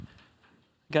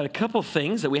Got a couple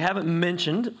things that we haven't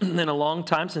mentioned in a long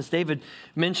time. Since David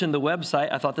mentioned the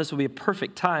website, I thought this would be a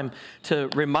perfect time to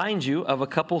remind you of a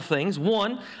couple things.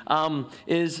 One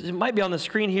is, it might be on the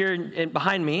screen here and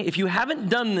behind me. If you haven't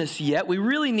done this yet, we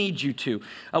really need you to.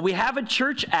 We have a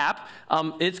church app.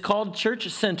 It's called Church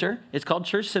Center.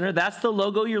 That's the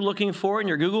logo you're looking for in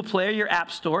your Google Play or your App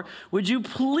Store. Would you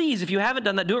please, if you haven't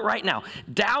done that, do it right now.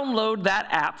 Download that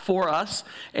app for us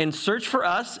and search for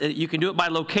us. You can do it by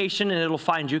location and it'll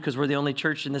find you because we're the only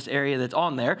church in this area that's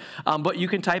on there. But you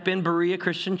can type in Berea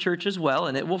Christian Church as well,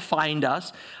 and it will find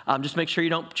us. Just make sure you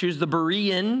don't choose the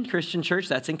Berean Christian Church.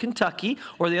 That's in Kentucky,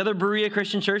 or the other Berea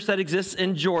Christian Church that exists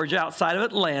in Georgia outside of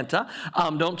Atlanta.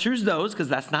 Don't choose those because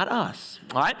that's not us.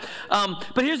 All right?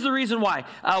 But here's the reason why.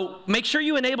 Make sure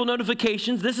you enable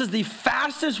notifications. This is the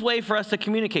fastest way for us to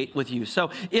communicate with you. So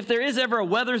if there is ever a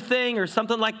weather thing or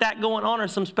something like that going on or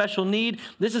some special need,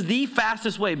 this is the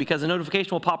fastest way because the notification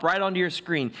will pop right onto your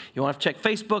screen. You won't have to check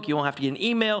Facebook. You won't have to get an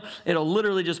email. It'll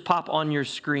literally just pop on your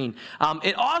screen.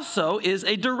 It also is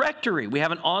a directory. We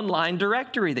have an online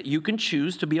directory that you can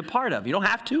choose to be a part of. You don't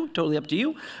have to, totally up to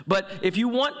you. But if you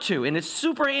want to, and it's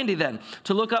super handy then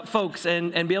to look up folks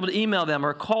and be able to email them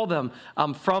or call them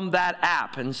from that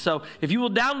app. And so if you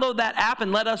will download that app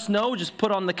and let us know, just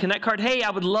put on the Connect card, hey, I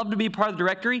would love to be part of the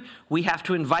directory. We have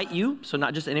to invite you, so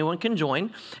not just anyone can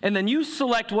join. And then you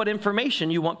select what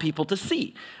information you want people to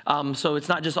see. So it's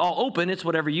not just all open, it's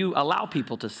whatever you allow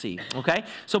people to see, okay?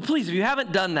 So please, if you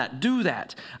haven't done that, do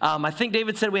that. I think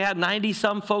David said we had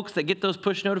 90-some folks that get those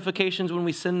push notifications when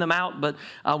we send them out, but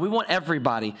we want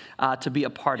everybody to be a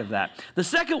part of that. The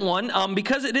second one,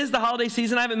 because it is the holiday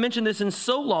season, I haven't mentioned this in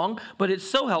so long, but it's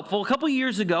so helpful. A couple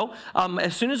years ago,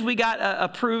 as soon as we got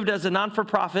approved as a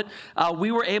non-for-profit,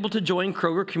 we were able to join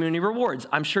Kroger Community Rewards.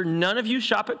 I'm sure none of you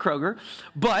shop at Kroger,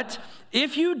 but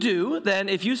if you do, then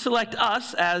if you select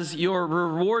us as your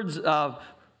rewards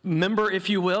member, if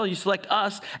you will, you select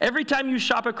us, every time you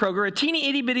shop at Kroger, a teeny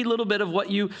itty bitty little bit of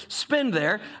what you spend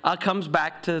there comes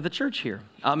back to the church here.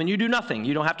 And you do nothing.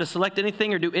 You don't have to select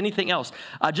anything or do anything else.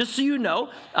 Just so you know,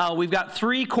 we've got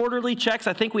 3 quarterly checks.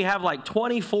 I think we have like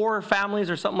 24 families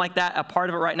or something like that a part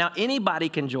of it right now. Anybody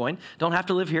can join. Don't have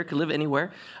to live here, can live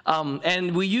anywhere.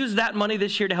 And we use that money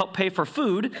this year to help pay for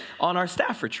food on our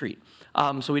staff retreat.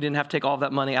 So we didn't have to take all of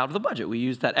that money out of the budget. We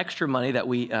used that extra money that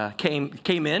we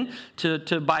came in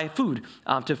to buy food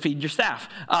to feed your staff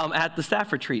at the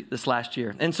staff retreat this last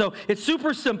year. And so it's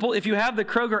super simple. If you have the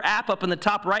Kroger app up in the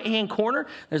top right-hand corner,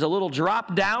 there's a little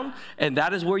drop down, and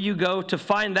that is where you go to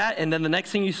find that. And then the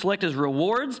next thing you select is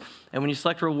rewards. And when you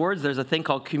select rewards, there's a thing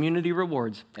called community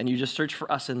rewards. And you just search for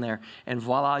us in there, and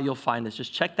voila, you'll find us.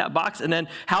 Just check that box. And then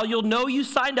how you'll know you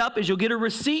signed up is you'll get a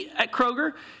receipt at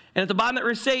Kroger. And at the bottom of that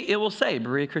receipt, it will say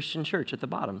Berea Christian Church at the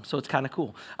bottom. So it's kind of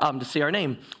cool to see our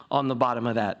name on the bottom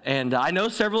of that. And I know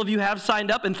several of you have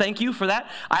signed up, and thank you for that.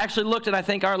 I actually looked, and I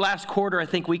think our last quarter, I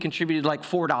think we contributed like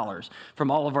 $4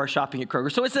 from all of our shopping at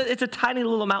Kroger. So it's a tiny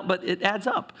little amount, but it adds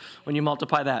up when you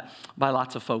multiply that by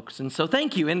lots of folks. And so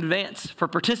thank you in advance for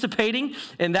participating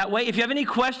in that way. If you have any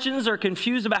questions or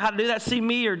confused about how to do that, see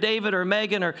me or David or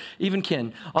Megan or even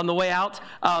Ken on the way out,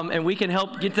 and we can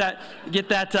help get that.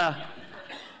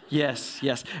 Yes.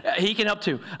 He can help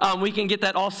too. We can get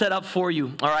that all set up for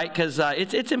you, all right? Because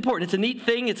it's important. It's a neat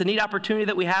thing. It's a neat opportunity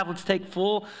that we have. Let's take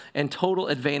full and total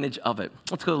advantage of it.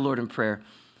 Let's go to the Lord in prayer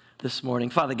this morning.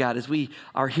 Father God, as we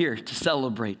are here to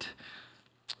celebrate,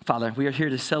 Father, we are here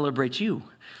to celebrate you,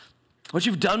 what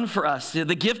you've done for us,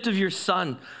 the gift of your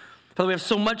Son. Father, we have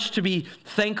so much to be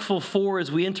thankful for as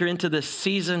we enter into this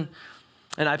season.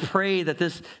 And I pray that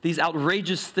these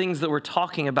outrageous things that we're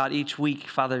talking about each week,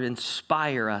 Father,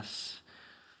 inspire us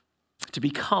to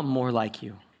become more like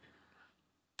you.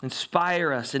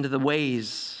 Inspire us into the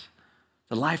ways,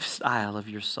 the lifestyle of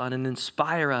your Son, and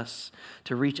inspire us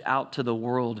to reach out to the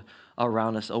world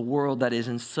around us, a world that is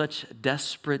in such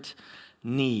desperate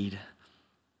need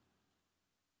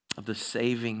of the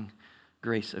saving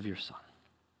grace of your Son.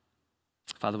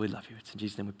 Father, we love you. It's in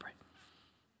Jesus' name we pray.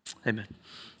 Amen.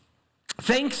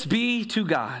 Thanks be to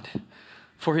God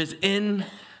for his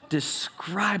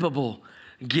indescribable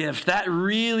gift. That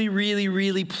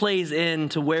really plays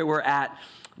into where we're at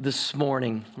this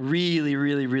morning.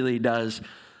 Really does.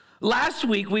 Last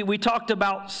week, we talked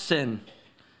about sin.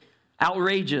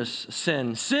 Outrageous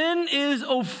sin. Sin is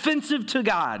offensive to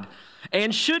God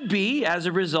and should be, as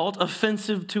a result,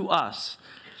 offensive to us.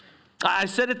 I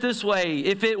said it this way: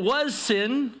 if it was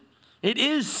sin, it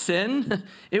is sin.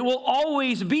 It will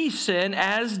always be sin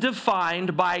as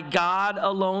defined by God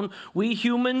alone. We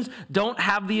humans don't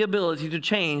have the ability to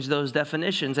change those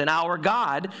definitions. And our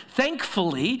God,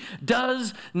 thankfully,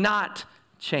 does not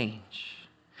change.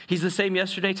 He's the same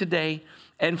yesterday, today,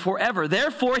 and forever.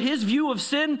 Therefore, his view of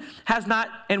sin has not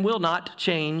and will not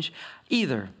change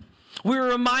either. We were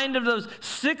reminded of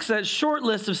that short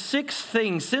list of 6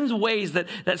 things, sin's ways that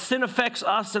sin affects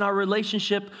us and our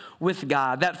relationship with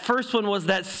God. That first one was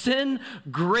that sin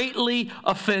greatly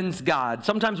offends God.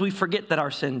 Sometimes we forget that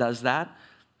our sin does that.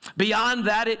 Beyond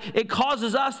that, it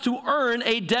causes us to earn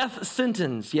a death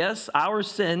sentence. Yes, our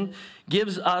sin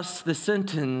gives us the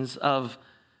sentence of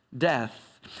death.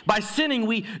 By sinning,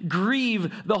 we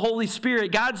grieve the Holy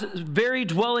Spirit. God's very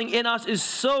dwelling in us is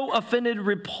so offended,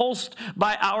 repulsed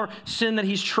by our sin that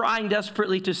he's trying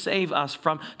desperately to save us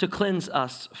from, to cleanse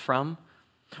us from.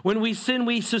 When we sin,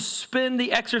 we suspend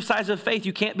the exercise of faith.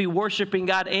 You can't be worshiping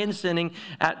God and sinning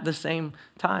at the same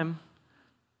time.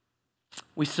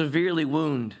 We severely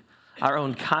wound our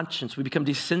own conscience. We become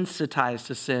desensitized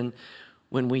to sin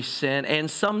when we sin.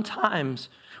 And sometimes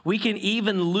we can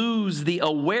even lose the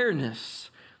awareness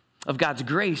of God's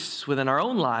grace within our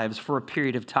own lives for a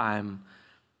period of time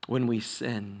when we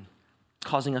sin,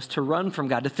 causing us to run from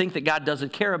God, to think that God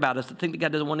doesn't care about us, to think that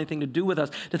God doesn't want anything to do with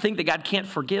us, to think that God can't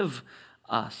forgive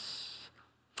us.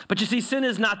 But you see, sin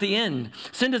is not the end.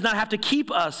 Sin does not have to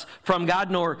keep us from God,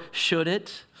 nor should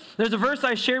it. There's a verse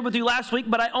I shared with you last week,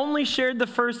 but I only shared the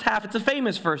first half. It's a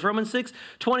famous verse, Romans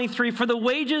 6:23. For the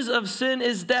wages of sin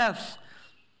is death.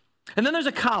 And then there's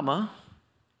a comma,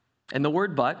 and the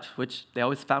word but, which they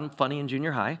always found funny in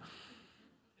junior high.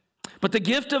 But the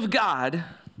gift of God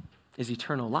is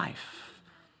eternal life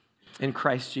in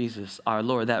Christ Jesus our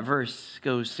Lord. That verse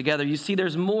goes together. You see,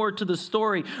 there's more to the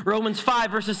story. Romans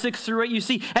 5, verses 6 through 8. You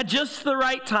see, at just the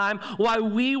right time, while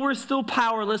we were still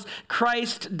powerless,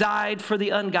 Christ died for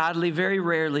the ungodly. Very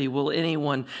rarely will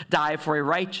anyone die for a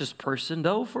righteous person,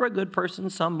 though for a good person,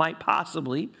 some might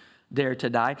possibly dare to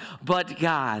die. But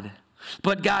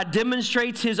God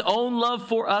demonstrates his own love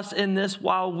for us in this: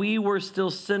 while we were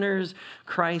still sinners,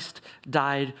 Christ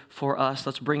died for us.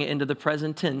 Let's bring it into the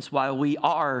present tense. While we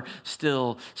are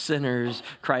still sinners,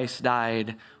 Christ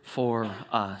died for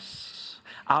us.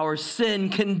 Our sin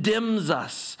condemns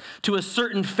us to a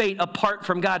certain fate apart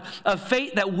from God, a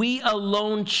fate that we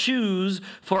alone choose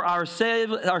for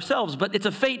ourselves. But it's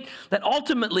a fate that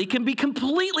ultimately can be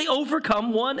completely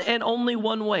overcome one and only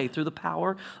one way: through the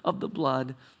power of the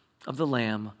blood of the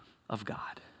Lamb of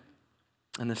God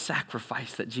and the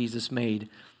sacrifice that Jesus made.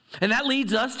 And that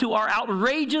leads us to our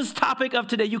outrageous topic of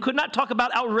today. You could not talk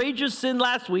about outrageous sin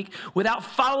last week without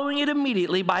following it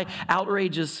immediately by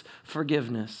outrageous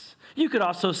forgiveness. You could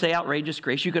also say outrageous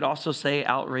grace. You could also say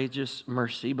outrageous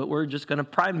mercy, but we're just going to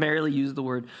primarily use the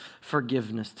word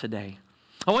forgiveness today.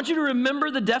 I want you to remember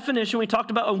the definition we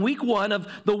talked about in week 1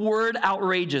 of the word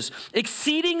outrageous: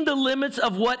 exceeding the limits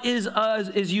of what is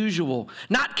usual,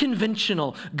 not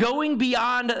conventional, going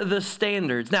beyond the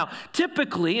standards. Now,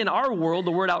 typically in our world,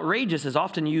 the word outrageous is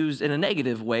often used in a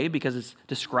negative way because it's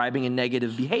describing a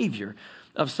negative behavior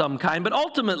of some kind. But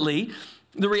ultimately,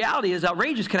 the reality is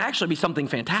outrageous can actually be something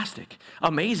fantastic,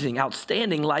 amazing,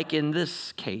 outstanding, like in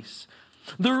this case.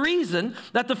 The reason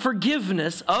that the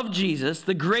forgiveness of Jesus,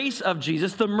 the grace of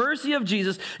Jesus, the mercy of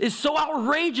Jesus is so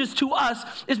outrageous to us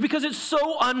is because it's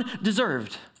so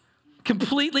undeserved.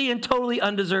 Completely and totally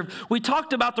undeserved. We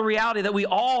talked about the reality that we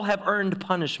all have earned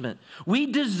punishment. We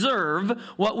deserve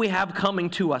what we have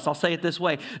coming to us. I'll say it this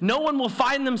way: no one will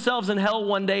find themselves in hell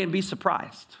one day and be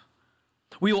surprised.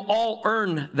 We will all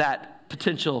earn that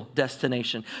potential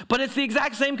destination. But it's the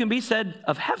exact same can be said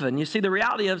of heaven. You see, the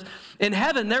reality is, in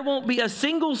heaven, there won't be a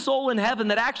single soul in heaven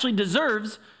that actually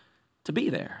deserves to be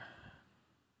there.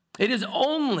 It is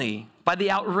only by the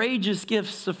outrageous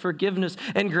gifts of forgiveness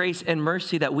and grace and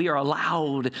mercy that we are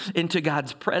allowed into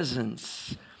God's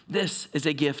presence. This is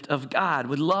a gift of God.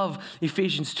 We love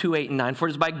Ephesians 2:8-9. For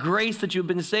it is by grace that you've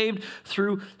been saved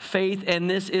through faith, and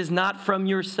this is not from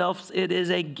yourselves. It is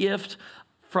a gift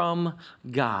from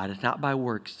God, not by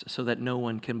works, so that no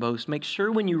one can boast. Make sure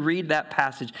when you read that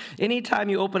passage, anytime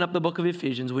you open up the book of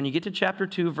Ephesians, when you get to chapter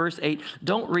 2, verse 8,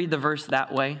 don't read the verse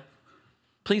that way.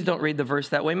 Please don't read the verse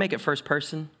that way. Make it first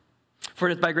person. For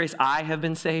it is by grace I have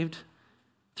been saved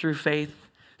through faith.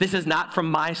 This is not from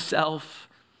myself.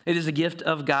 It is a gift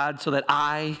of God so that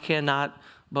I cannot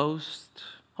boast.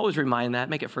 Always remind that.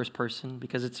 Make it first person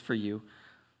because it's for you.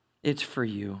 It's for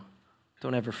you.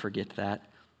 Don't ever forget that.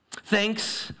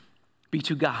 Thanks be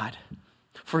to God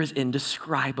for his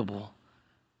indescribable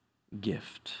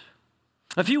gift.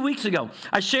 A few weeks ago,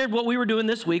 I shared what we were doing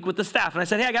this week with the staff, and I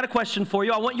said, hey, I got a question for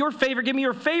you. I want give me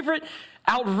your favorite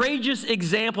outrageous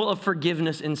example of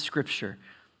forgiveness in Scripture.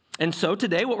 And so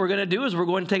today what we're going to do is we're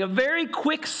going to take a very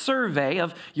quick survey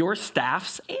of your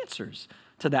staff's answers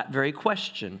to that very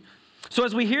question. So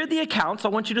as we hear the accounts, I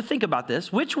want you to think about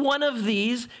this. Which one of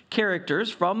these characters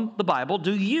from the Bible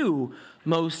do you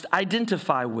most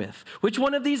identify with? Which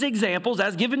one of these examples,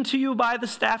 as given to you by the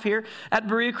staff here at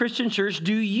Berea Christian Church,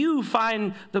 do you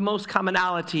find the most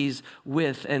commonalities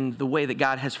with and the way that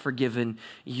God has forgiven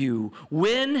you?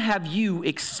 When have you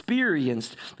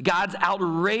experienced God's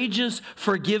outrageous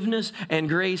forgiveness and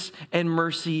grace and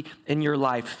mercy in your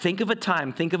life? Think of a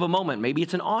time, think of a moment. Maybe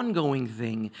it's an ongoing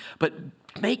thing, but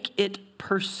make it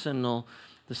personal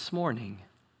this morning.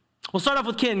 We'll start off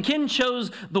with Ken. Ken chose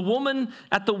the woman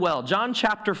at the well, John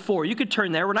chapter 4. You could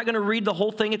turn there. We're not going to read the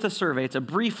whole thing. It's a survey. It's a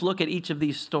brief look at each of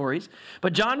these stories.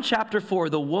 But John chapter 4,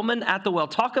 the woman at the well.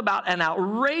 Talk about an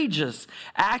outrageous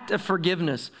act of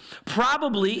forgiveness.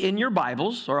 Probably in your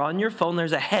Bibles or on your phone,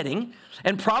 there's a heading.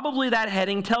 And probably that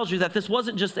heading tells you that this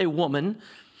wasn't just a woman,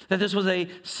 that this was a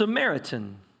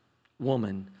Samaritan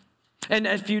woman. And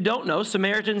if you don't know,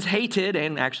 Samaritans hated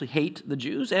and actually hate the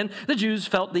Jews, and the Jews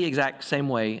felt the exact same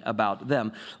way about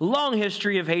them. Long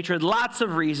history of hatred, lots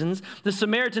of reasons. The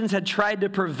Samaritans had tried to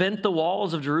prevent the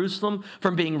walls of Jerusalem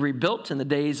from being rebuilt in the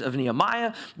days of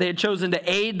Nehemiah. They had chosen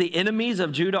to aid the enemies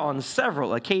of Judah on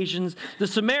several occasions. The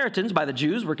Samaritans, by the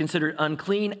Jews, were considered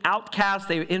unclean, outcasts.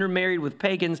 They intermarried with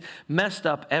pagans, messed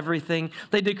up everything.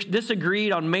 They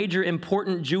disagreed on major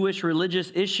important Jewish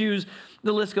religious issues.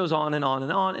 The list goes on and on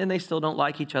and on, and they still don't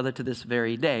like each other to this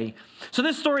very day. So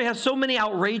this story has so many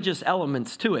outrageous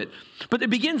elements to it. But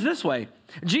it begins this way.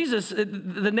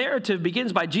 The narrative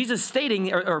begins by Jesus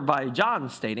stating, or by John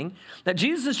stating, that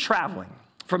Jesus is traveling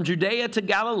from Judea to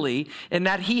Galilee, and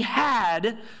that he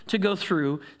had to go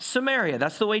through Samaria.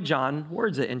 That's the way John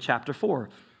words it in chapter 4.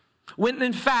 When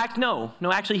in fact,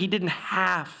 actually he didn't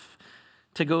have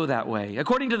to go that way.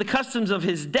 According to the customs of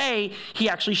his day, he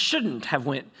actually shouldn't have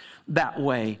went that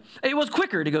way. It was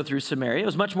quicker to go through Samaria. It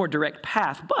was a much more direct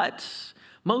path, but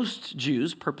most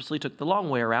Jews purposely took the long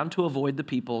way around to avoid the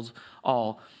peoples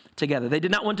altogether. They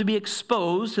did not want to be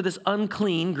exposed to this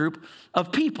unclean group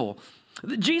of people.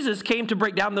 Jesus came to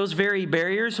break down those very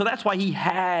barriers, so that's why he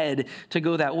had to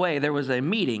go that way. There was a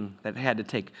meeting that had to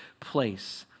take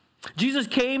place. Jesus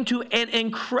came to an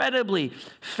incredibly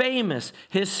famous,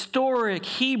 historic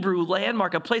Hebrew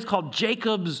landmark, a place called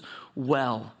Jacob's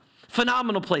Well.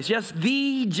 Phenomenal place. Yes,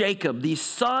 the Jacob, the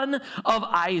son of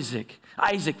Isaac.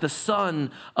 Isaac, the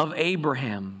son of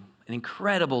Abraham. An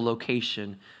incredible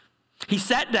location. He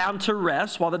sat down to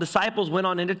rest while the disciples went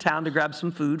on into town to grab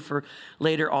some food for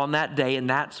later on that day, and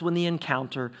that's when the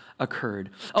encounter occurred.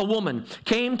 A woman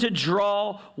came to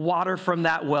draw water from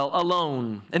that well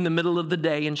alone in the middle of the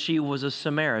day, and she was a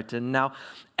Samaritan. Now,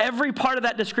 every part of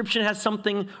that description has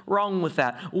something wrong with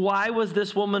that. Why was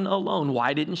this woman alone?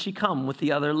 Why didn't she come with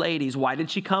the other ladies? Why did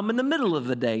she come in the middle of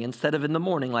the day instead of in the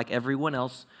morning like everyone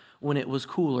else when it was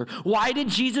cooler? Why did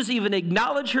Jesus even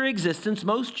acknowledge her existence?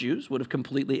 Most Jews would have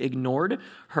completely ignored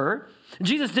her.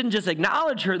 Jesus didn't just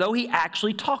acknowledge her, though. He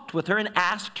actually talked with her and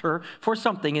asked her for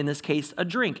something, in this case, a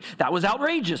drink. That was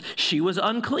outrageous. She was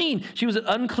unclean. She was an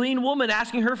unclean woman.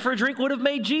 Asking her for a drink would have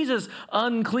made Jesus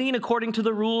unclean according to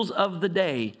the rules of the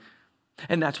day.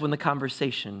 And that's when the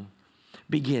conversation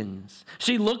begins.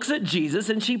 She looks at Jesus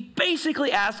and she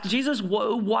basically asks, Jesus,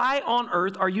 why on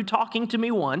earth are you talking to me?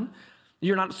 One,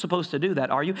 you're not supposed to do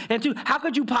that, are you? And two, how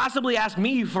could you possibly ask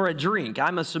me for a drink?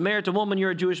 I'm a Samaritan woman,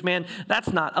 you're a Jewish man.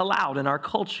 That's not allowed in our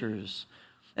cultures.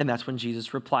 And that's when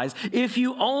Jesus replies, if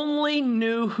you only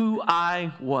knew who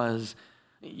I was,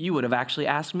 you would have actually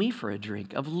asked me for a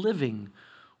drink of living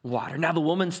water. Now the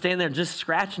woman's standing there just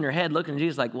scratching her head, looking at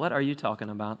Jesus like, what are you talking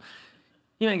about?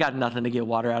 You ain't got nothing to get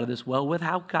water out of this well with.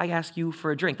 How can I ask you for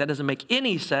a drink? That doesn't make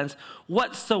any sense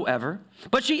whatsoever.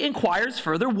 But she inquires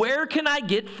further, where can I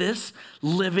get this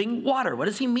living water? What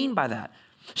does he mean by that?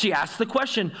 She asks the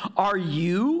question, are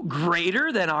you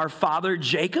greater than our father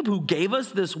Jacob, who gave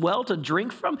us this well to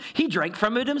drink from? He drank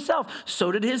from it himself.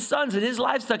 So did his sons and his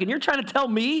livestock. And you're trying to tell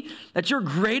me that you're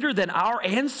greater than our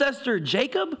ancestor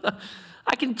Jacob?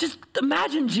 I can just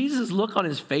imagine Jesus' look on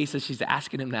his face as she's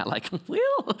asking him that, like,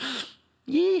 well,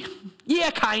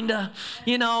 yeah, kinda,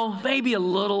 maybe a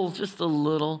little, just a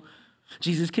little.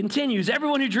 Jesus continues,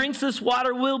 everyone who drinks this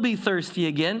water will be thirsty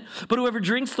again, but whoever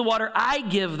drinks the water I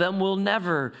give them will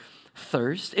never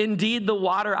thirst. Indeed, the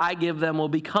water I give them will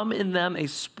become in them a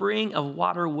spring of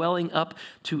water welling up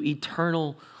to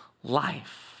eternal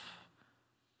life.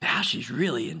 Now she's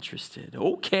really interested.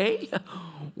 Okay,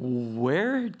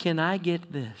 where can I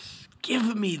get this?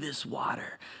 Give me this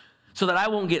water so that I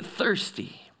won't get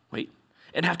thirsty.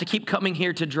 And have to keep coming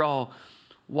here to draw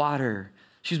water.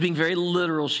 She's being very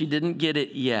literal. She didn't get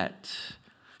it yet.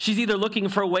 She's either looking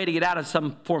for a way to get out of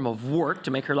some form of work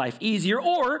to make her life easier,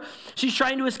 or she's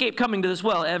trying to escape coming to this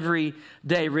well every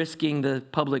day, risking the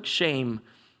public shame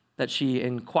that she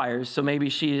inquires. So maybe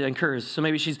she incurs. So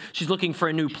maybe she's looking for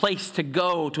a new place to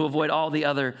go to avoid all the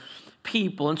other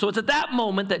people. And so it's at that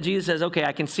moment that Jesus says, okay,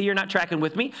 I can see you're not tracking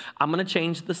with me. I'm going to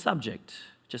change the subject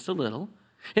just a little.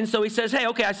 And so he says, hey,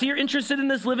 okay, I see you're interested in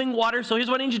this living water. So here's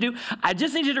what I need you to do. I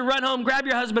just need you to run home, grab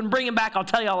your husband, bring him back. I'll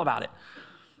tell you all about it.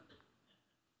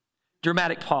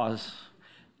 Dramatic pause.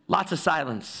 Lots of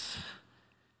silence.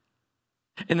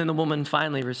 And then the woman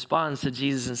finally responds to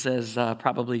Jesus and says,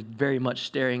 probably very much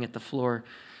staring at the floor,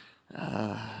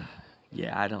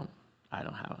 yeah, I don't have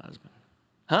a husband.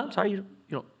 Huh? Sorry, you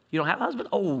don't have a husband?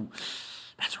 Oh,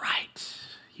 that's right.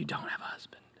 You don't have a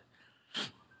husband.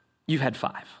 You've had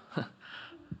 5.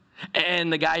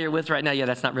 And the guy you're with right now, yeah,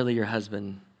 that's not really your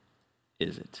husband,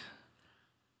 is it?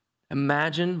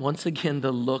 Imagine once again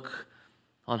the look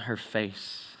on her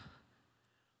face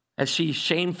as she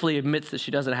shamefully admits that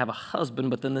she doesn't have a husband,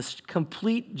 but then this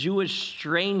complete Jewish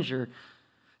stranger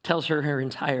tells her her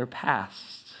entire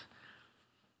past.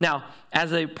 Now,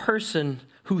 as a person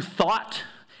who thought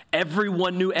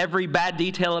everyone knew every bad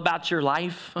detail about your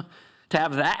life, to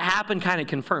have that happen kind of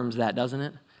confirms that, doesn't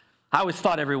it? I always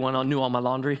thought everyone knew all my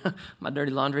laundry, my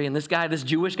dirty laundry, and this guy, this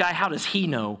Jewish guy, how does he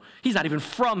know? He's not even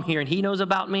from here, and he knows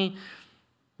about me?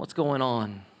 What's going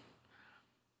on?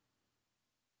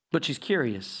 But she's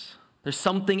curious. There's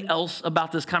something else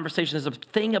about this conversation. There's a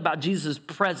thing about Jesus'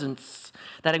 presence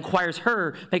that inquires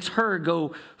her, makes her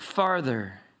go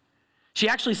farther. She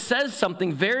actually says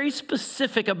something very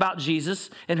specific about Jesus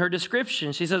in her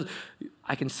description. She says,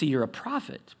 I can see you're a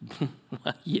prophet.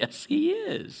 Well, yes, he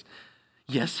is.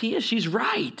 Yes, he is. She's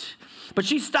right. But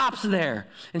she stops there.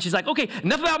 And she's like, okay,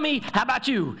 enough about me. How about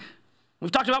you?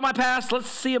 We've talked about my past. Let's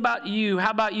see about you. How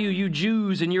about you, you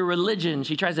Jews and your religion?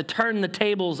 She tries to turn the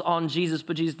tables on Jesus,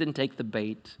 but Jesus didn't take the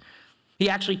bait. He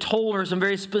actually told her some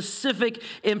very specific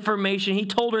information. He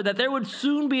told her that there would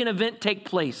soon be an event take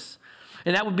place,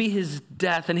 and that would be his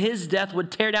death. And his death would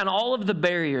tear down all of the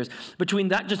barriers between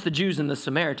not just the Jews and the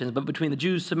Samaritans, but between the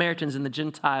Jews, Samaritans, and the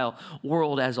Gentile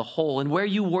world as a whole. And where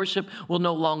you worship will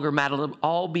no longer matter. It'll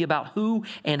all be about who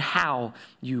and how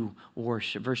you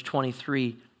worship. Verse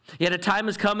 23. Yet a time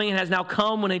is coming and has now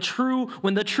come when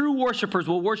the true worshipers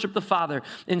will worship the Father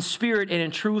in spirit and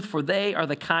in truth, for they are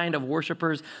the kind of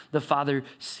worshipers the Father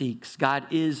seeks. God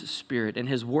is spirit, and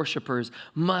his worshipers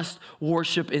must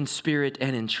worship in spirit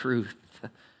and in truth.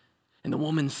 And the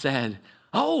woman said,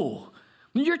 oh,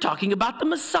 you're talking about the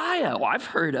Messiah. Well, I've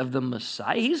heard of the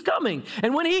Messiah. He's coming.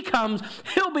 And when he comes,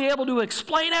 he'll be able to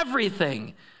explain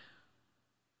everything.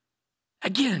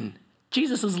 Again,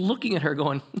 Jesus is looking at her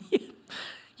going,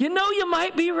 you know, you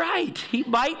might be right. He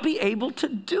might be able to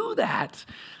do that.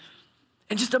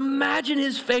 And just imagine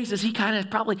his face as he kind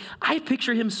of I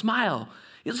picture him smile.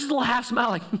 It's just a little half smile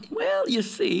like, well, you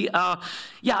see,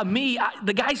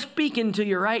 the guy speaking to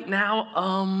you right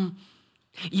now,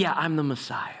 yeah, I'm the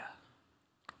Messiah.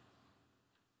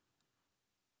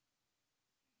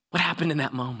 What happened in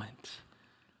that moment?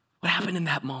 What happened in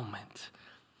that moment?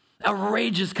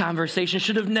 Outrageous conversation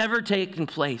should have never taken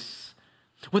place,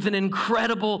 with an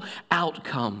incredible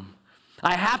outcome.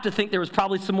 I have to think there was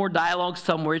probably some more dialogue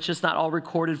somewhere. It's just not all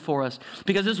recorded for us,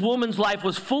 because this woman's life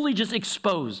was fully just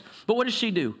exposed. But what does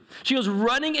she do? She goes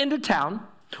running into town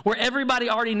where everybody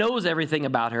already knows everything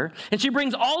about her, and she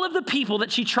brings all of the people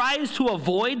that she tries to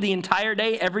avoid the entire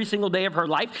day, every single day of her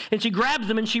life, and she grabs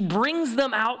them and she brings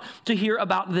them out to hear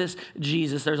about this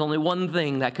Jesus. There's only one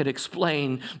thing that could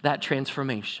explain that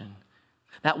transformation.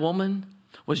 That woman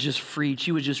was just freed.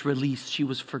 She was just released. She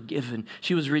was forgiven.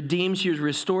 She was redeemed. She was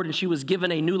restored, and she was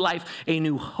given a new life, a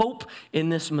new hope in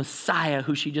this Messiah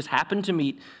who she just happened to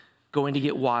meet going to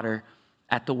get water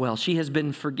at the well. She has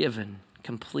been forgiven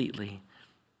completely.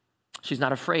 She's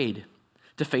not afraid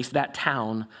to face that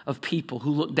town of people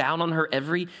who look down on her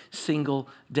every single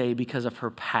day because of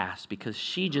her past, because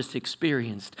she just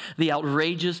experienced the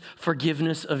outrageous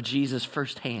forgiveness of Jesus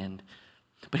firsthand.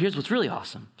 But here's what's really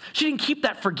awesome. She didn't keep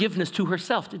that forgiveness to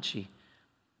herself, did she?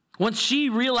 Once she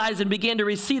realized and began to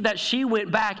receive that, she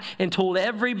went back and told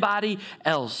everybody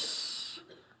else.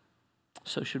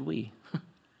 So should we.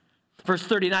 Verse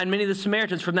 39, many of the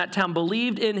Samaritans from that town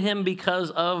believed in him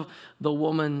because of the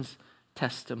woman's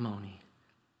testimony.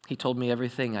 He told me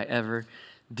everything I ever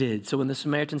did. So when the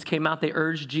Samaritans came out, they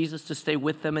urged Jesus to stay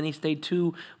with them, and he stayed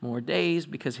 2 more days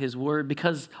because of his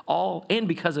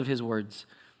words.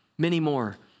 Many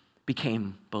more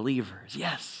became believers.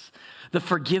 Yes, the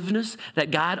forgiveness that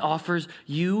God offers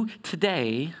you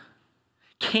today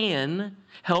can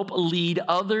help lead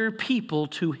other people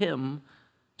to him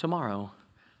tomorrow.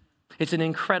 It's an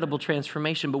incredible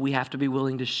transformation, but we have to be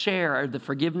willing to share the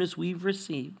forgiveness we've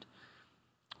received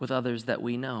with others that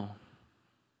we know.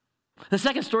 The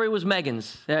second story was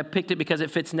Megan's. I picked it because it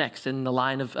fits next in the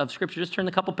line of Scripture. Just turn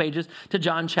a couple pages to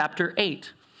John chapter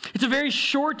 8. It's a very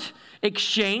short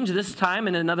exchange, this time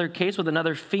in another case with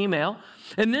another female.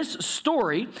 In this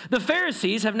story, the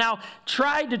Pharisees have now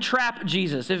tried to trap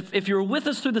Jesus. If you were with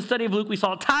us through the study of Luke, we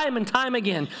saw time and time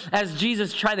again as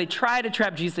they try to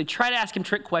trap Jesus. They try to ask him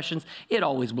trick questions. It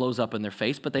always blows up in their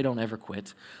face, but they don't ever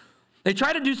quit. They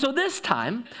try to do so this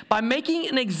time by making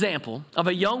an example of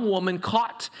a young woman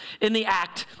caught in the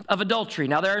act of adultery.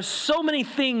 Now, there are so many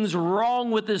things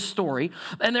wrong with this story,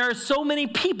 and there are so many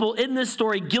people in this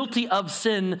story guilty of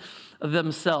sin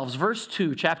themselves. Verse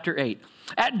 2, chapter 8.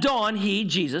 At dawn, he,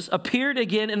 Jesus, appeared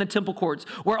again in the temple courts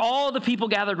where all the people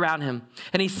gathered around him,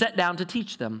 and he sat down to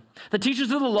teach them. The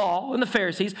teachers of the law and the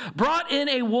Pharisees brought in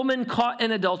a woman caught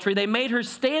in adultery. They made her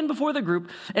stand before the group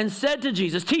and said to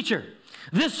Jesus, "Teacher,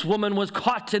 this woman was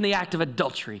caught in the act of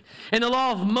adultery, and the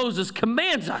law of Moses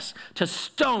commands us to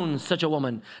stone such a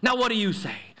woman. Now, what do you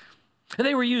say?" And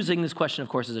they were using this question, of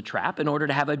course, as a trap in order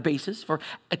to have a basis for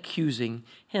accusing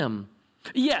him.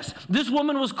 Yes, this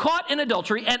woman was caught in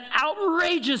adultery, an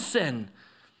outrageous sin.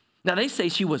 Now, they say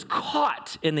she was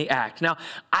caught in the act. Now,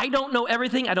 I don't know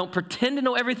everything. I don't pretend to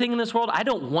know everything in this world. I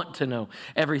don't want to know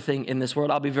everything in this world.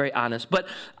 I'll be very honest. But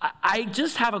I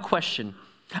just have a question.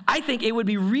 I think it would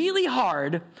be really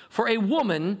hard for a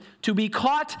woman to be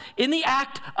caught in the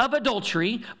act of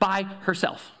adultery by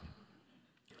herself.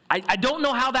 I don't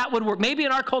know how that would work. Maybe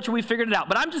in our culture we figured it out,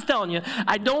 but I'm just telling you,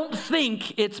 I don't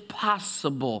think it's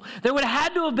possible. There would have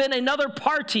had to have been another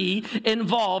party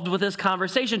involved with this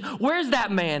conversation. Where's that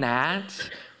man at?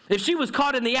 If she was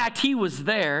caught in the act, he was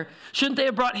there. Shouldn't they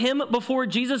have brought him before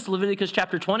Jesus? Leviticus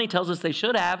chapter 20 tells us they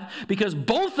should have, because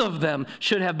both of them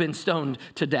should have been stoned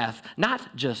to death,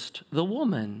 not just the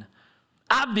woman.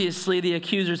 Obviously, the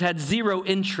accusers had zero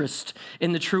interest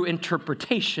in the true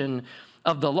interpretation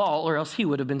of the law, or else he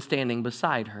would have been standing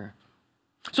beside her.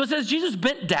 So it says Jesus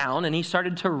bent down and he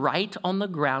started to write on the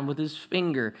ground with his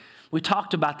finger. We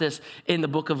talked about this in the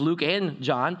book of Luke and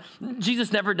John.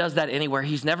 Jesus never does that anywhere.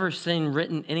 He's never seen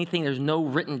written anything. There's no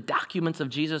written documents of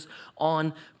Jesus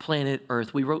on planet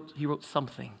Earth. He wrote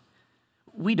something.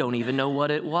 We don't even know what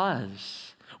it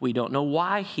was. We don't know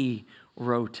why he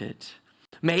wrote it.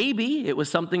 Maybe it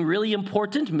was something really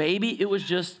important. Maybe it was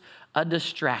just a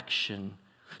distraction,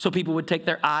 so people would take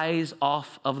their eyes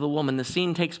off of the woman. The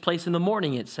scene takes place in the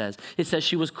morning, it says. It says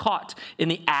she was caught in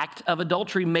the act of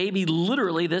adultery. Maybe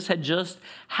literally this had just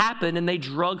happened and they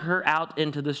drug her out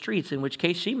into the streets, in which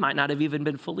case she might not have even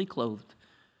been fully clothed,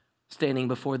 standing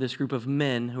before this group of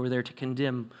men who were there to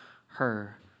condemn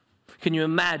her. Can you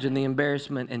imagine the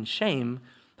embarrassment and shame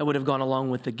that would have gone along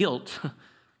with the guilt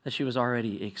that she was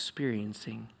already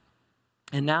experiencing?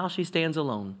 And now she stands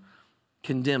alone,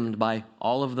 condemned by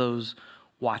all of those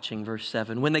watching. Verse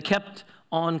 7. When they kept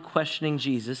on questioning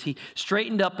Jesus, he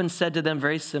straightened up and said to them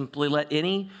very simply, "Let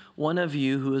any one of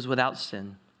you who is without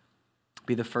sin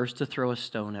be the first to throw a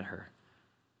stone at her."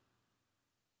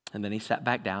 And then he sat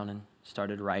back down and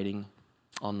started writing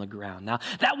on the ground. Now,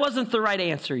 that wasn't the right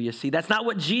answer, you see. That's not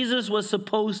what Jesus was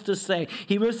supposed to say.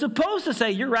 He was supposed to say,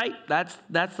 "You're right, that's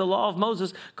the law of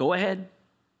Moses. Go ahead,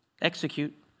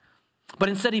 execute." But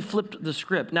instead he flipped the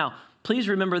script. Now, please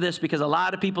remember this, because a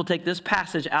lot of people take this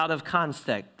passage out of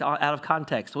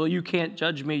context. Well, you can't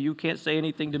judge me. You can't say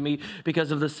anything to me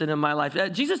because of the sin in my life.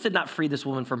 Jesus did not free this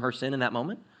woman from her sin in that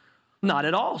moment. Not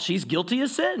at all. She's guilty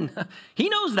of sin. He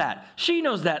knows that. She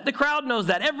knows that. The crowd knows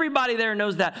that. Everybody there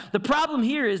knows that. The problem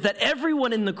here is that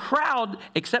everyone in the crowd,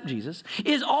 except Jesus,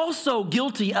 is also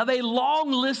guilty of a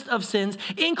long list of sins,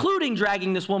 including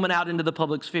dragging this woman out into the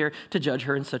public sphere to judge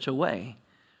her in such a way.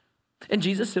 And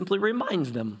Jesus simply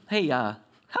reminds them, "Hey, how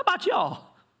about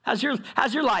y'all? How's your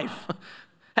life?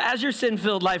 How's your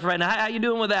sin-filled life right now? How you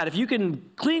doing with that? If you can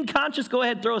clean conscience, go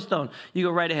ahead, throw a stone. You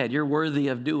go right ahead. You're worthy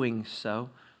of doing so.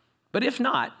 But if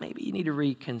not, maybe you need to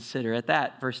reconsider." At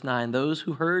that, verse 9, those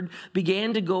who heard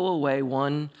began to go away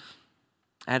one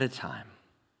at a time.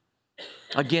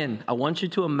 Again, I want you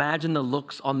to imagine the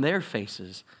looks on their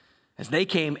faces as they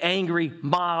came, angry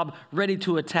mob, ready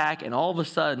to attack, and all of a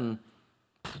sudden,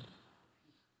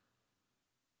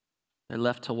 they're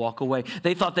left to walk away.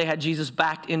 They thought they had Jesus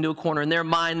backed into a corner. In their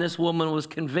mind, this woman was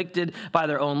convicted by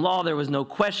their own law. There was no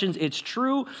questions. It's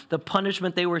true. The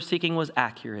punishment they were seeking was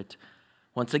accurate.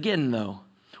 Once again, though,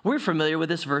 we're familiar with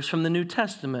this verse from the New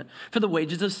Testament. For the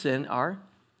wages of sin are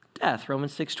death,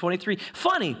 Romans 6:23.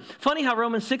 Funny how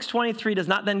Romans 6:23 does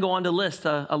not then go on to list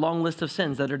a long list of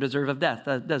sins that are deserve of death,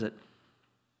 does it?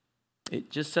 It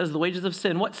just says the wages of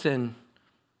sin. What sin?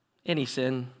 Any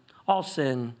sin. All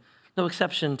sin. No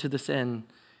exception to the sin.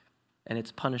 And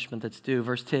it's punishment that's due.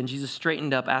 Verse 10, Jesus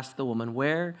straightened up, asked the woman,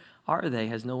 where are they?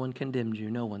 Has no one condemned you?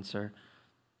 No one, sir.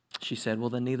 She said, well,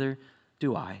 then neither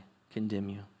do I condemn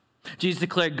you. Jesus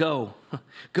declared, go.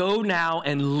 Go now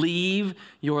and leave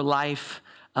your life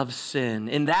of sin.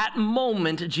 In that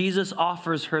moment, Jesus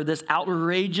offers her this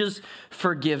outrageous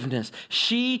forgiveness.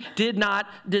 She did not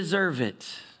deserve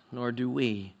it, nor do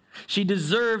we. She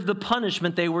deserved the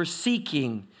punishment they were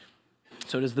seeking.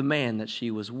 So does the man that she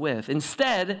was with.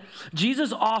 Instead,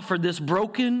 Jesus offered this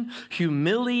broken,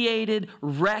 humiliated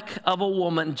wreck of a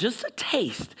woman just a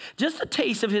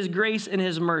taste of his grace and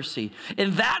his mercy.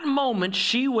 In that moment,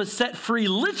 she was set free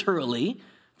literally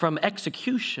from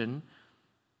execution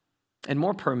and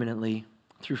more permanently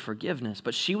through forgiveness.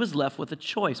 But she was left with a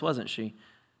choice, wasn't she?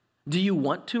 Do you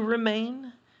want to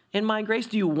remain in my grace?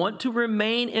 Do you want to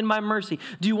remain in my mercy?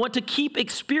 Do you want to keep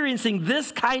experiencing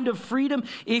this kind of freedom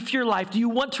if your life? Do you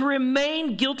want to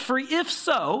remain guilt-free? If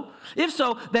so,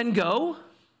 then go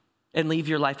and leave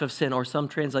your life of sin. Or some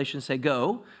translations say,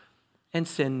 go and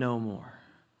sin no more.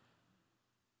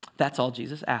 That's all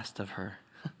Jesus asked of her.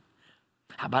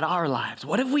 How about our lives?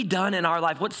 What have we done in our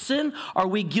life? What sin are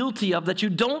we guilty of that you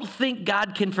don't think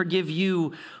God can forgive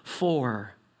you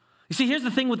for? You see, here's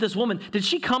the thing with this woman. Did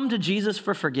she come to Jesus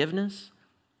for forgiveness?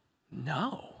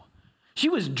 No. She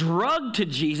was drugged to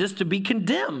Jesus to be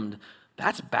condemned.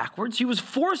 That's backwards. She was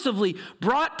forcibly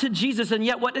brought to Jesus, and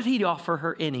yet what did he offer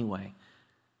her anyway?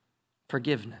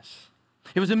 Forgiveness.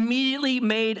 It was immediately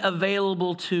made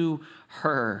available to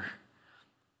her.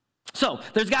 So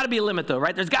there's got to be a limit though,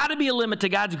 right? There's got to be a limit to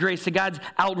God's grace, to God's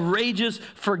outrageous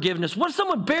forgiveness. What if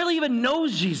someone barely even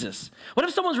knows Jesus? What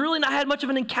if someone's really not had much of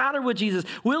an encounter with Jesus?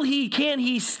 Can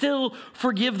he still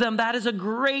forgive them? That is a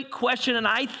great question. And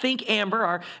I think Amber,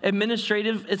 our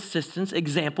administrative assistant's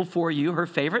example for you, her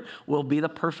favorite, will be the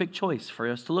perfect choice for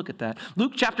us to look at that.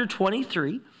 Luke chapter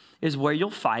 23 is where you'll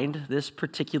find this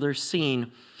particular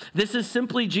scene. This is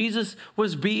simply Jesus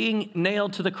was being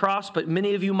nailed to the cross, but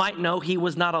many of you might know he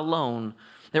was not alone.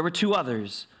 There were two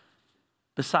others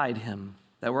beside him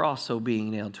that were also being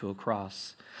nailed to a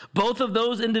cross. Both of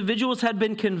those individuals had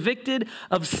been convicted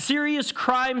of serious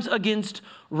crimes against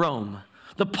Rome.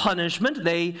 The punishment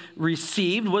they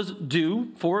received was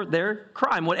due for their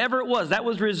crime, whatever it was. That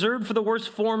was reserved for the worst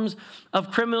forms of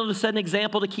criminal, to set an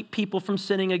example to keep people from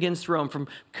sinning against Rome, from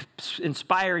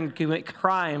inspiring to commit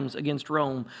crimes against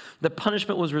Rome. The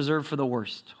punishment was reserved for the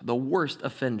worst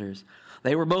offenders.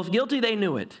 They were both guilty, they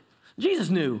knew it. Jesus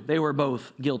knew they were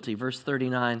both guilty. Verse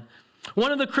 39.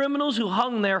 One of the criminals who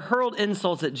hung there hurled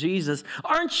insults at Jesus.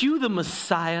 Aren't you the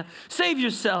Messiah? Save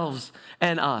yourselves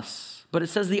and us. But it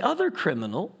says the other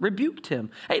criminal rebuked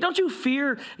him. Hey, don't you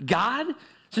fear God?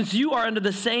 Since you are under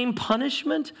the same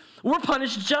punishment, we're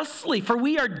punished justly, for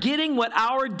we are getting what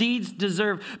our deeds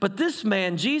deserve. But this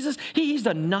man, Jesus, he's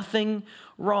done nothing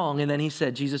wrong. And then he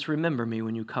said, Jesus, remember me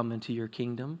when you come into your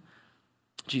kingdom.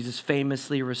 Jesus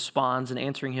famously responds in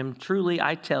answering him, truly,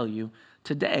 I tell you,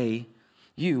 today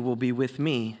you will be with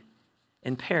me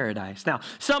in paradise. Now,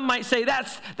 some might say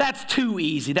that's too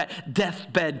easy, that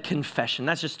deathbed confession.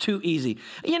 That's just too easy.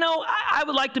 You know, I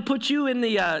would like to put you in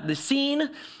the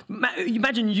scene.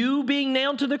 Imagine you being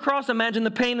nailed to the cross. Imagine the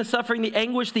pain, the suffering, the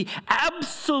anguish, the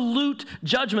absolute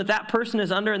judgment that person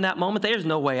is under in that moment. There's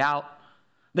no way out.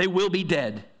 They will be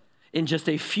dead in just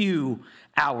a few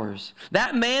hours.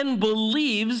 That man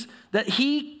believes that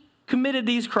he committed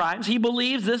these crimes. He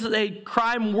believes this is a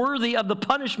crime worthy of the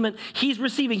punishment he's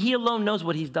receiving. He alone knows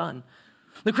what he's done.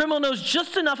 The criminal knows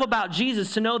just enough about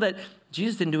Jesus to know that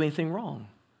Jesus didn't do anything wrong,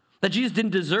 that Jesus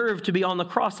didn't deserve to be on the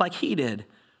cross like he did.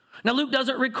 Now, Luke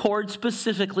doesn't record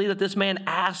specifically that this man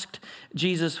asked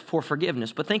Jesus for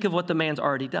forgiveness, but think of what the man's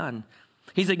already done.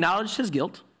 He's acknowledged his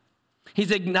guilt.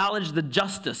 He's acknowledged the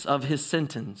justice of his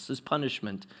sentence, his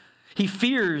punishment. He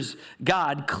fears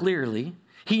God clearly.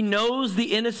 He knows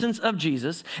the innocence of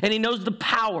Jesus, and he knows the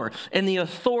power and the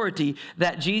authority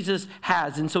that Jesus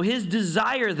has. And so his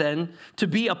desire then to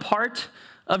be a part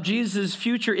of Jesus'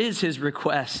 future is his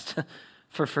request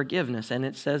for forgiveness. And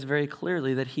it says very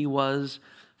clearly that he was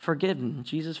forgiven.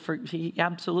 He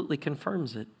absolutely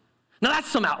confirms it. Now that's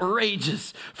some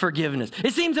outrageous forgiveness.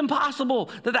 It seems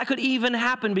impossible that could even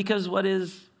happen, because what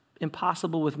is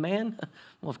impossible with man,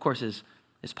 well, of course, is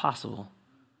possible.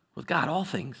 With God, all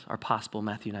things are possible,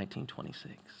 Matthew 19:26.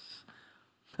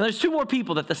 Now, there's two more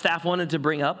people that the staff wanted to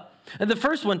bring up. And the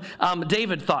first one,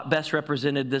 David thought best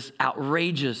represented this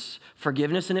outrageous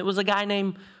forgiveness, and it was a guy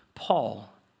named Paul,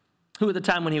 who at the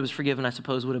time when he was forgiven, I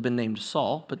suppose, would have been named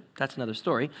Saul, but that's another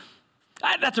story.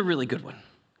 That's a really good one.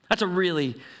 That's a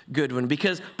really good one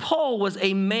because Paul was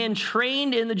a man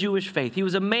trained in the Jewish faith. He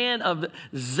was a man of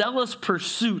zealous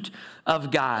pursuit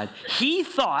of God. He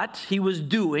thought he was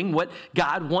doing what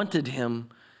God wanted him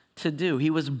to do. He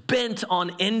was bent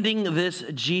on ending this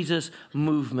Jesus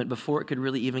movement before it could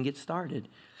really even get started.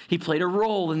 He played a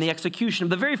role in the execution of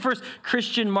the very first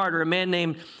Christian martyr, a man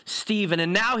named Stephen.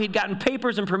 And now he'd gotten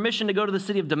papers and permission to go to the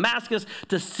city of Damascus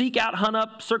to seek out, hunt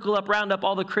up, circle up, round up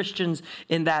all the Christians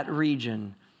in that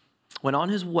region. When on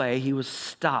his way, he was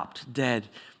stopped dead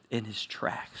in his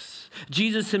tracks.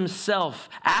 Jesus himself,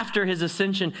 after his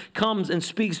ascension, comes and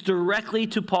speaks directly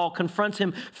to Paul, confronts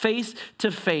him face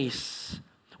to face.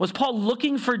 Was Paul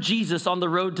looking for Jesus on the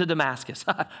road to Damascus?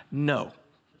 No,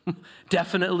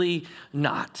 definitely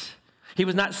not. He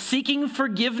was not seeking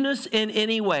forgiveness in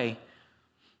any way,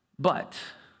 but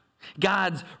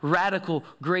God's radical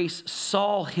grace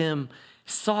sought him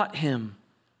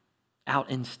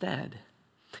out instead.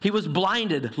 He was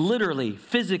blinded, literally,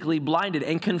 physically blinded,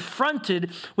 and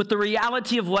confronted with the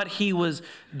reality of what he was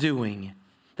doing.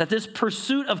 That this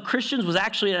pursuit of Christians was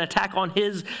actually an attack on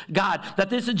his God. That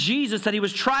this Jesus that he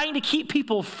was trying to keep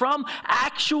people from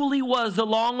actually was the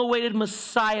long-awaited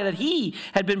Messiah that he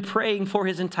had been praying for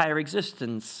his entire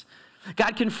existence.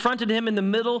 God confronted him in the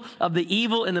middle of the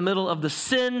evil, in the middle of the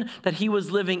sin that he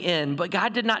was living in. But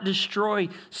God did not destroy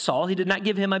Saul. He did not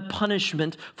give him a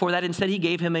punishment for that. Instead, he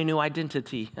gave him a new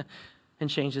identity and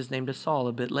changed his name to Saul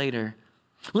a bit later.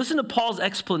 Listen to Paul's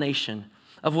explanation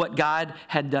of what God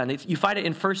had done. You find it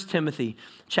in 1 Timothy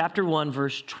chapter 1,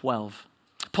 verse 12.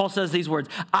 Paul says these words,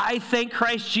 I thank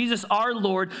Christ Jesus our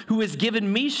Lord, who has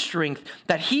given me strength,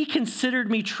 that he considered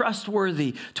me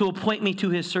trustworthy to appoint me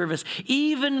to his service,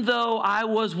 even though I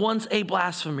was once a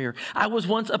blasphemer, I was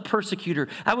once a persecutor,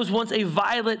 I was once a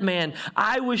violent man.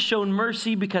 I was shown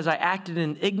mercy because I acted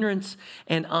in ignorance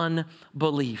and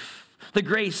unbelief. The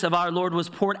grace of our Lord was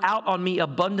poured out on me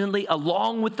abundantly,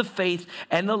 along with the faith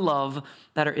and the love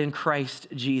that are in Christ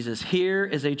Jesus. Here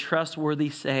is a trustworthy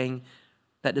saying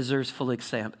that deserves full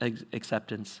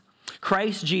acceptance.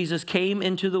 Christ Jesus came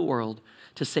into the world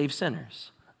to save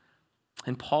sinners.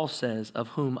 And Paul says, of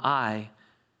whom I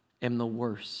am the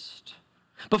worst.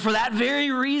 But for that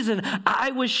very reason, I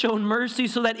was shown mercy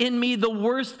so that in me, the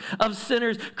worst of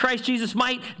sinners, Christ Jesus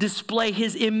might display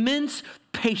his immense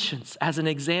patience as an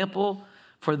example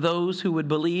for those who would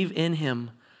believe in him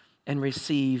and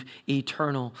receive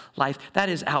eternal life. That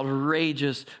is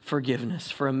outrageous forgiveness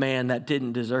for a man that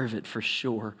didn't deserve it for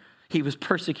sure. He was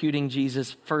persecuting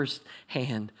Jesus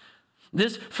firsthand.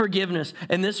 This forgiveness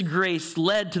and this grace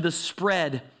led to the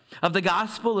spread of the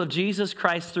gospel of Jesus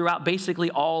Christ throughout basically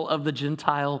all of the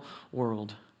Gentile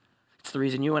world. It's the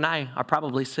reason you and I are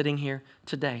probably sitting here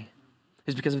today,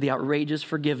 is because of the outrageous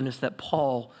forgiveness that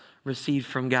Paul received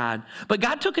from God. But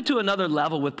God took it to another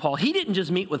level with Paul. He didn't just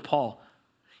meet with Paul.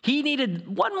 He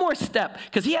needed one more step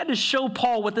because he had to show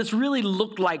Paul what this really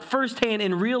looked like firsthand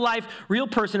in real life, real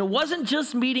person. It wasn't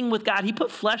just meeting with God. He put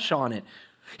flesh on it.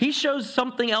 He shows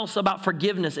something else about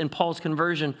forgiveness in Paul's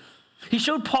conversion. He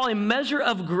showed Paul a measure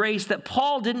of grace that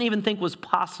Paul didn't even think was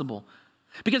possible.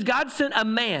 Because God sent a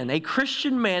man, a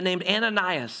Christian man named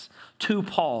Ananias, to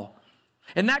Paul.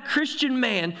 And that Christian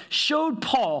man showed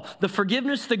Paul the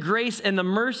forgiveness, the grace, and the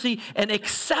mercy and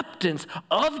acceptance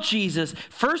of Jesus,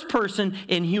 first person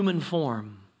in human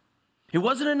form. It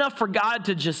wasn't enough for God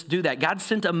to just do that. God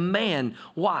sent a man.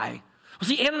 Why? Well,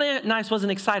 see, Ananias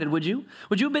wasn't excited, would you?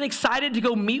 Would you have been excited to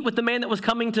go meet with the man that was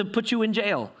coming to put you in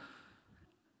jail?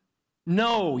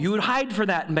 No, you would hide for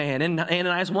that man, and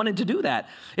Ananias wanted to do that.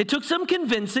 It took some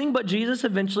convincing, but Jesus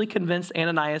eventually convinced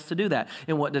Ananias to do that.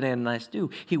 And what did Ananias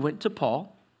do? He went to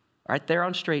Paul, right there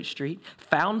on Straight Street,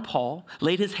 found Paul,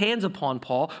 laid his hands upon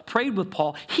Paul, prayed with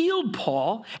Paul, healed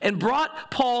Paul, and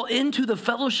brought Paul into the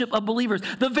fellowship of believers.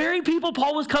 The very people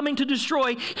Paul was coming to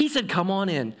destroy, he said, come on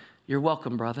in. You're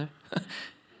welcome, brother.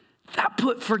 That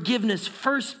put forgiveness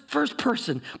first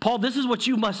person. Paul, this is what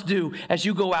you must do as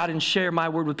you go out and share my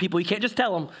word with people. You can't just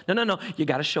tell them. No. You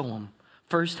got to show them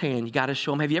firsthand. You got to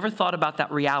show them. Have you ever thought about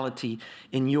that reality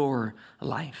in your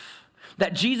life?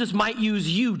 That Jesus might use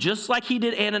you, just like he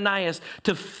did Ananias,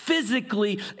 to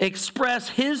physically express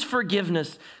his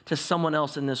forgiveness to someone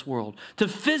else in this world. To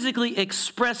physically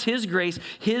express his grace,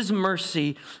 his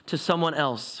mercy to someone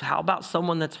else. How about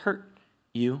someone that's hurt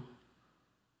you?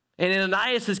 And in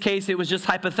Ananias' case, it was just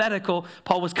hypothetical.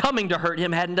 Paul was coming to hurt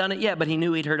him, hadn't done it yet, but he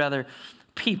knew he'd hurt other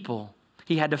people.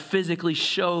 He had to physically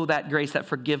show that grace, that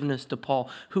forgiveness to Paul.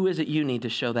 Who is it you need to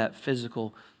show that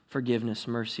physical forgiveness,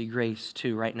 mercy, grace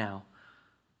to right now?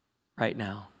 Right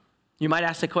now. You might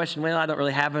ask the question, well, I don't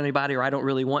really have anybody or I don't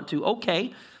really want to.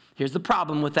 Okay, here's the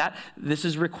problem with that. This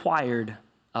is required.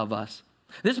 of us.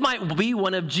 This might be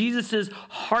one of Jesus'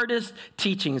 hardest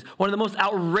teachings, one of the most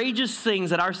outrageous things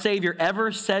that our Savior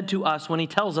ever said to us when he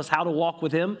tells us how to walk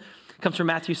with him. It comes from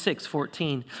Matthew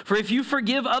 6:14. For if you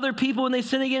forgive other people when they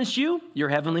sin against you, your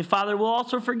heavenly Father will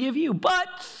also forgive you.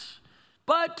 But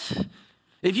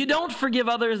if you don't forgive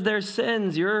others their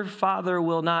sins, your Father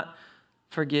will not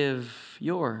forgive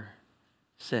your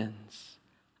sins.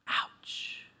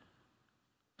 Ouch.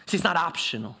 See, it's not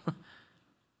optional.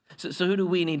 So who do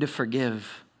we need to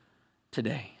forgive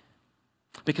today?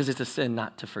 Because it's a sin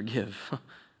not to forgive.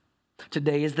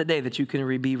 Today is the day that you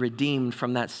can be redeemed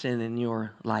from that sin in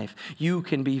your life. You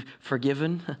can be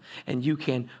forgiven and you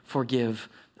can forgive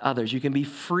others. You can be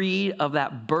freed of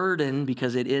that burden,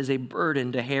 because it is a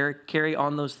burden to carry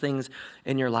on those things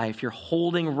in your life. You're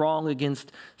holding wrong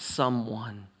against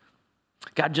someone.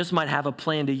 God just might have a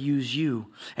plan to use you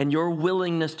and your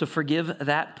willingness to forgive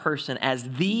that person as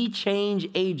the change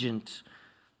agent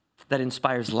that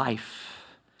inspires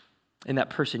life in that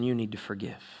person you need to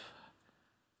forgive.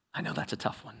 I know that's a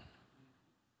tough one,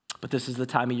 but this is the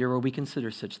time of year where we consider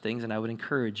such things, and I would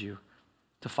encourage you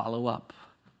to follow up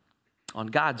on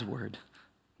God's word,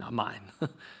 not mine.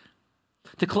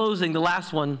 To closing, the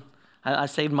last one, I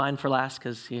saved mine for last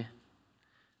because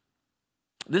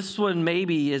this one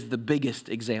maybe is the biggest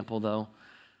example, though.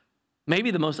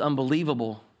 Maybe the most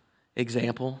unbelievable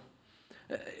example.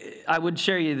 I would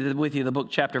share with you the book,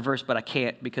 chapter, verse, but I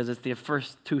can't because it's the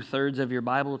first 2/3 of your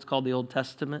Bible. It's called the Old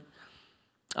Testament.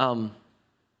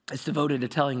 It's devoted to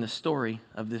telling the story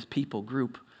of this people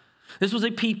group. This was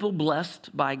a people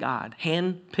blessed by God,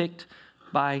 handpicked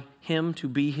by him to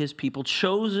be his people,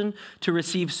 chosen to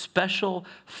receive special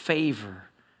favor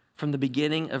from the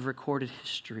beginning of recorded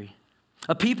history.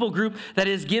 A people group that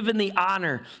is given the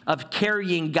honor of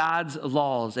carrying God's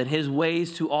laws and his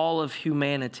ways to all of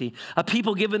humanity. A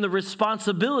people given the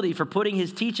responsibility for putting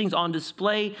his teachings on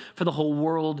display for the whole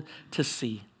world to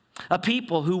see. A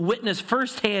people who witnessed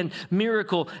firsthand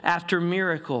miracle after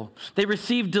miracle. They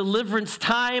received deliverance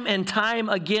time and time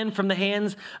again from the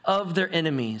hands of their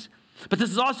enemies. But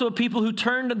this is also a people who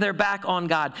turned their back on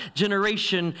God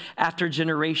generation after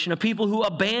generation. A people who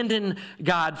abandoned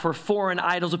God for foreign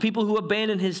idols. A people who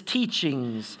abandoned his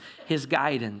teachings, his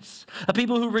guidance. A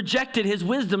people who rejected his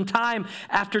wisdom time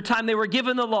after time. They were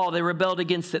given the law. They rebelled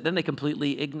against it. Then they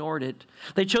completely ignored it.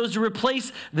 They chose to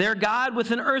replace their God with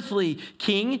an earthly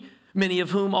king, many of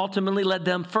whom ultimately led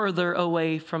them further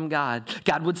away from God.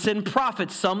 God would send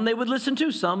prophets. Some they would listen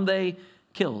to, some they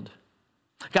killed.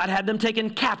 God had them taken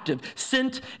captive,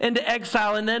 sent into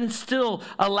exile, and then still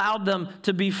allowed them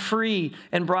to be free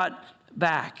and brought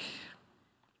back.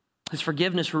 His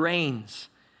forgiveness reigns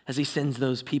as he sends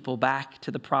those people back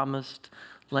to the promised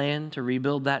land to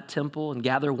rebuild that temple and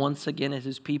gather once again as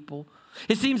his people.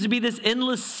 It seems to be this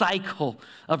endless cycle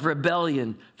of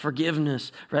rebellion,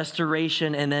 forgiveness,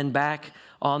 restoration, and then back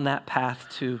on that path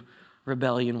to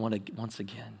rebellion once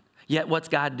again. Yet what's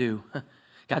God do?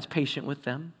 God's patient with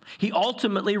them. He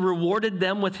ultimately rewarded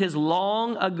them with his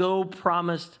long ago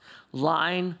promised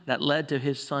line that led to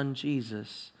his son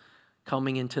Jesus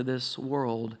coming into this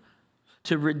world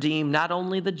to redeem not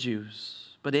only the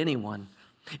Jews, but anyone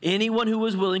who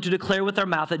was willing to declare with their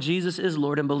mouth that Jesus is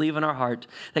Lord and believe in our heart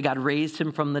that God raised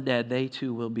him from the dead, they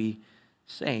too will be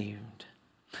saved.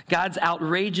 God's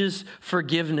outrageous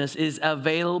forgiveness is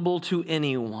available to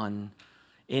anyone,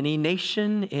 any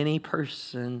nation, any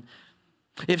person.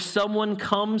 If someone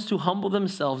comes to humble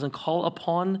themselves and call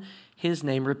upon his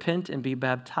name, repent and be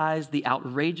baptized, the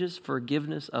outrageous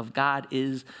forgiveness of God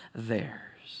is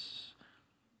theirs.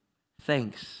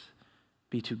 Thanks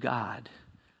be to God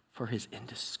for his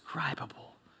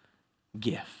indescribable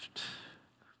gift.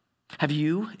 Have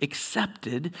you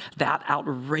accepted that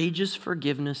outrageous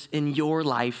forgiveness in your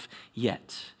life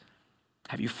yet?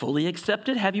 Have you fully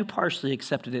accepted? Have you partially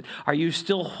accepted it? Are you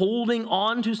still holding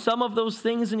on to some of those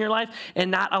things in your life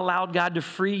and not allowed God to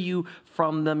free you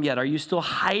from them yet? Are you still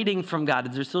hiding from God?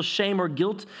 Is there still shame or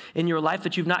guilt in your life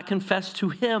that you've not confessed to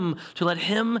him to let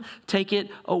him take it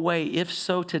away? If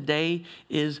so, today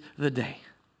is the day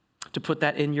to put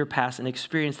that in your past and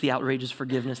experience the outrageous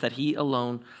forgiveness that he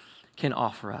alone can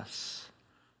offer us.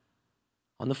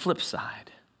 On the flip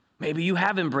side, maybe you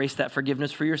have embraced that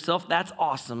forgiveness for yourself. That's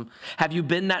awesome. Have you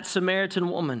been that Samaritan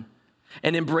woman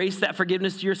and embraced that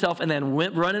forgiveness to yourself and then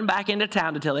went running back into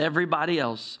town to tell everybody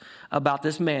else about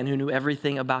this man who knew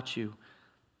everything about you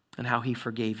and how he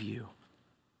forgave you?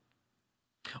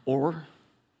 Or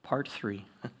part 3,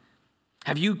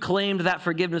 have you claimed that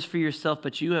forgiveness for yourself,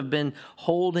 but you have been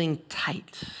holding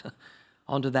tight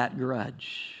onto that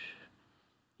grudge?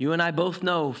 You and I both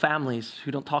know families who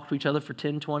don't talk to each other for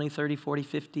 10, 20, 30, 40,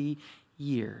 50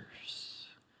 years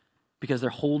because they're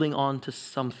holding on to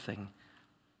something.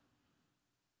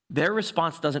 Their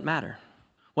response doesn't matter.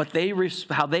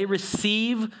 How they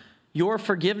receive your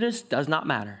forgiveness does not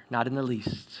matter, not in the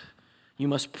least. You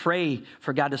must pray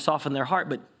for God to soften their heart,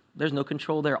 but there's no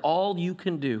control there. All you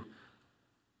can do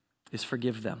is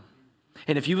forgive them.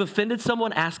 And if you've offended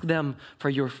someone, ask them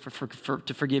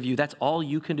to forgive you. That's all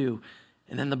you can do.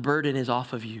 And then the burden is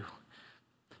off of you.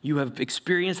 You have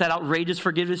experienced that outrageous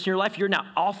forgiveness in your life. You're now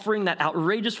offering that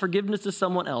outrageous forgiveness to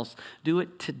someone else. Do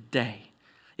it today.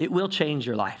 It will change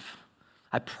your life.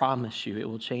 I promise you, it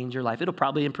will change your life. It'll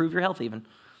probably improve your health even.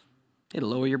 It'll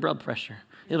lower your blood pressure.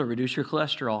 It'll reduce your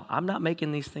cholesterol. I'm not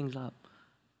making these things up.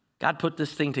 God put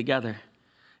this thing together.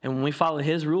 And when we follow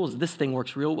his rules, this thing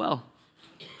works real well.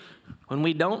 When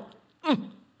we don't,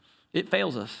 it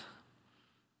fails us.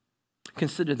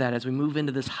 Consider that as we move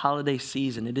into this holiday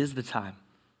season. It is the time.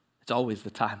 It's always the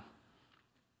time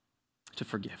to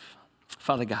forgive.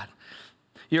 Father God,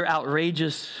 your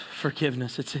outrageous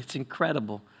forgiveness, it's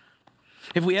incredible.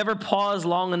 If we ever pause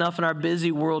long enough in our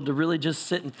busy world to really just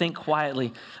sit and think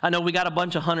quietly, I know we got a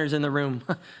bunch of hunters in the room.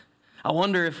 I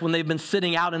wonder if when they've been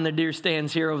sitting out in their deer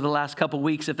stands here over the last couple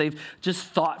weeks, if they've just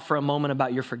thought for a moment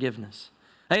about your forgiveness.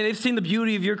 They've seen the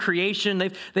beauty of your creation.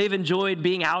 They've enjoyed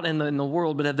being out in the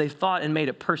world, but have they thought and made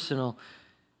it personal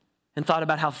and thought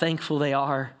about how thankful they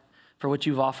are for what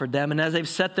you've offered them? And as they've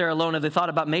sat there alone, have they thought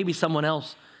about maybe someone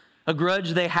else, a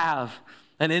grudge they have,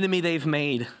 an enemy they've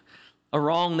made, a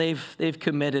wrong they've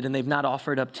committed and they've not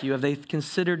offered up to you? Have they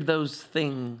considered those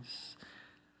things?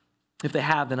 If they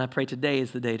have, then I pray today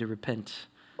is the day to repent,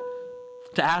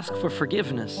 to ask for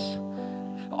forgiveness.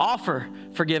 Offer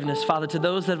forgiveness, Father, to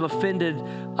those that have offended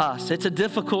us. It's a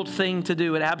difficult thing to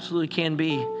do. It absolutely can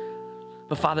be.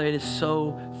 But Father, it is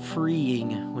so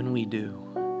freeing when we do.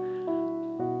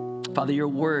 Father, your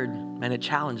word, man, it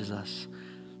challenges us.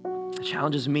 It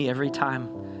challenges me every time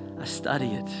I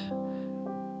study it.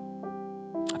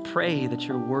 I pray that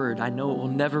your word, I know it will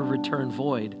never return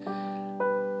void.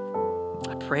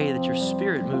 I pray that your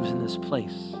spirit moves in this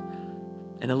place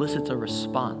and elicits a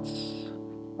response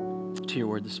to your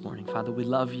word this morning. Father, we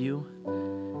love you,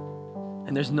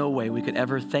 and there's no way we could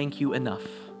ever thank you enough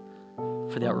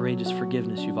for the outrageous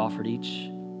forgiveness you've offered each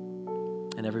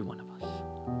and every one of us.